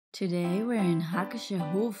Today we're in Hackische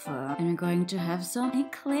Hofe and we're going to have some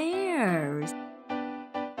eclairs.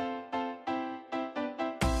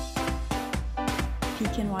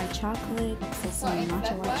 Pecan white chocolate, sesame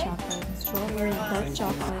matcha white chocolate, strawberry dark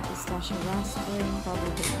chocolate, pistachio raspberry,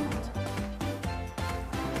 probably hazelnut.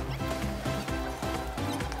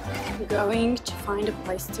 I'm going to find a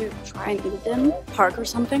place to try and eat them, park or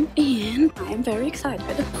something, and I am very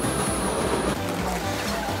excited.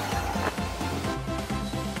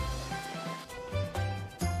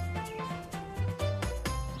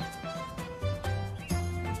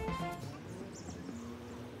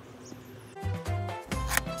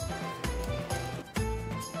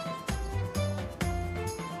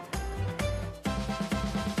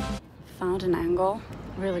 Found an angle,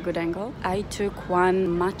 really good angle. I took one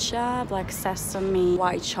matcha, black sesame,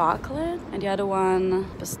 white chocolate, and the other one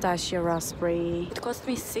pistachio raspberry. It cost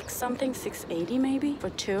me $6.80 maybe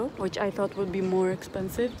for two, which I thought would be more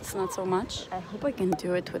expensive. It's not so much. I hope I can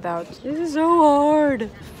do it without. This is so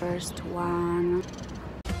hard. First one.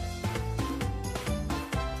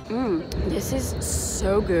 This is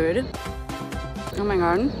so good. Oh my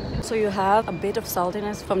god. So you have a bit of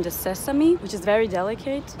saltiness from the sesame, which is very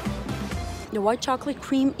delicate. The white chocolate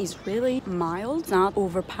cream is really mild, not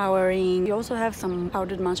overpowering. You also have some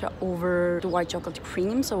powdered matcha over the white chocolate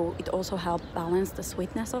cream, so it also helps balance the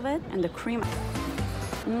sweetness of it. And the cream,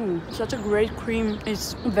 such a great cream.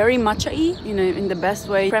 It's very matcha-y, you know, in the best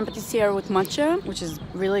way. Crème pâtissière with matcha, which is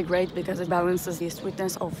really great because it balances the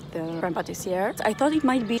sweetness of the crème pâtissière. I thought it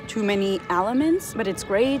might be too many elements, but it's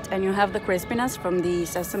great. And you have the crispiness from the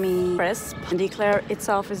sesame crisp. And the eclair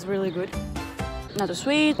itself is really good. Not too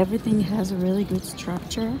sweet. Everything has a really good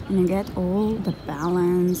structure and you get all the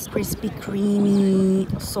balance. Crispy, creamy,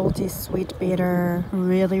 salty, sweet, bitter.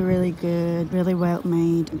 Really, really good. Really well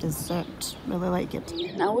made dessert. Really like it.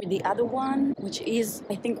 Now the other one, which is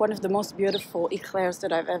I think one of the most beautiful eclairs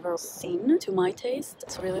that I've ever seen to my taste.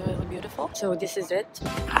 It's really, really beautiful. So this is it.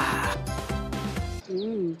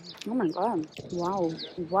 Oh my god.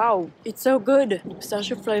 Wow. It's so good. The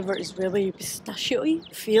pistachio flavor is really pistachio-y.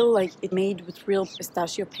 I feel like it's made with real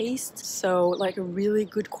pistachio paste. So like a really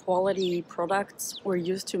good quality products were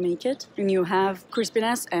used to make it. And you have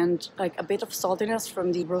crispiness and like a bit of saltiness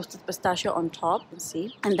from the roasted pistachio on top. You can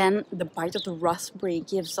see. And then the bite of the raspberry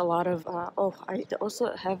gives a lot of, I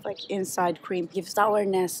also have like inside cream. Gives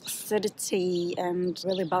sourness, acidity, and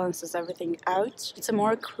really balances everything out. It's a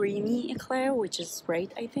more creamy eclair, which is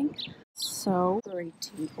great, I think. So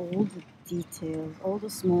pretty, all the details, all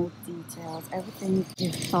the small details, everything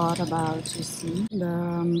you've thought about, you see.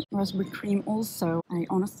 The raspberry cream also, I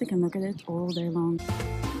honestly can look at it all day long.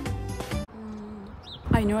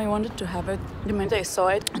 I knew I wanted to have it the minute I saw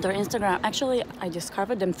it on their Instagram. Actually, I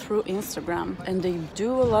discovered them through Instagram and they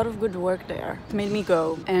do a lot of good work there. It made me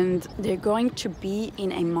go. And they're going to be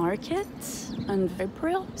in a market in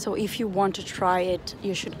April. So if you want to try it,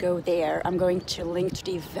 you should go there. I'm going to link to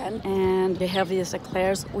the event and they have these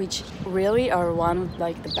eclairs which really are one of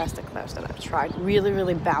like the best eclairs that I've tried. Really,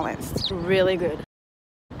 really balanced. Really good.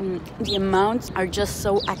 The amounts are just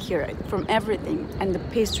so accurate from everything, and the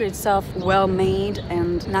pastry itself well made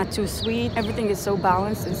and not too sweet. Everything is so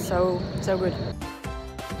balanced and so good.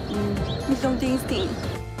 It's so tasty.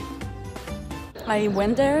 I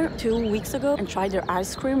went there 2 weeks ago and tried their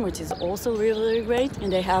ice cream, which is also really great,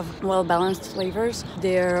 and they have well-balanced flavors.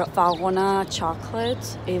 Their Valrhona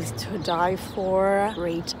chocolate is to die for.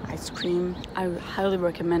 Great ice cream. I highly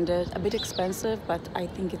recommend it. A bit expensive, but I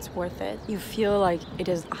think it's worth it. You feel like it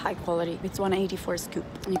is high quality. It's $1.80 for a scoop.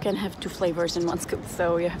 You can have 2 flavors in 1 scoop,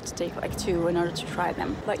 so you have to take like 2 in order to try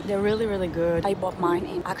them. Like they're really, really good. I bought mine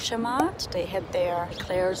in Akshamat. They had their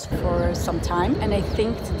eclairs for some time, and I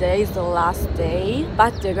think today is the last day.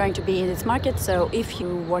 But they're going to be in this market, so if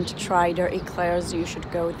you want to try their eclairs, you should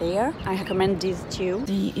go there. I recommend these two.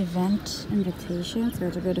 The event invitations go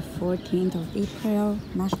to go the 14th of April,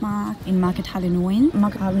 Nashmark, in Market Halle 9.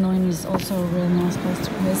 Market Halle 9 is also a really nice place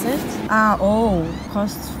to visit.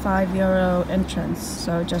 Costs €5 entrance,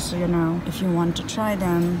 so just so you know, if you want to try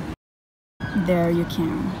them, there you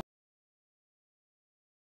can.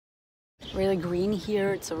 Really green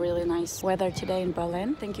here. It's a really nice weather today in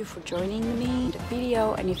Berlin. Thank you for joining me in the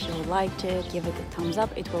video, and if you liked it, give it a thumbs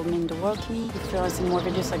up. It will mean the world to me. If you want to see more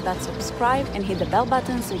videos like that, subscribe and hit the bell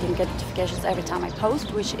button so you can get notifications every time I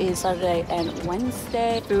post, which is Saturday and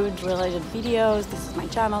Wednesday. Food related videos. This is my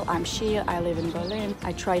channel. I'm Shir. I live in Berlin.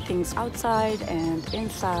 I try things outside and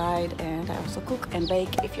inside, and I also cook and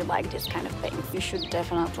bake. If you like this kind of things, you should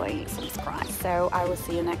definitely subscribe. So I will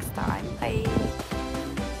see you next time. Bye.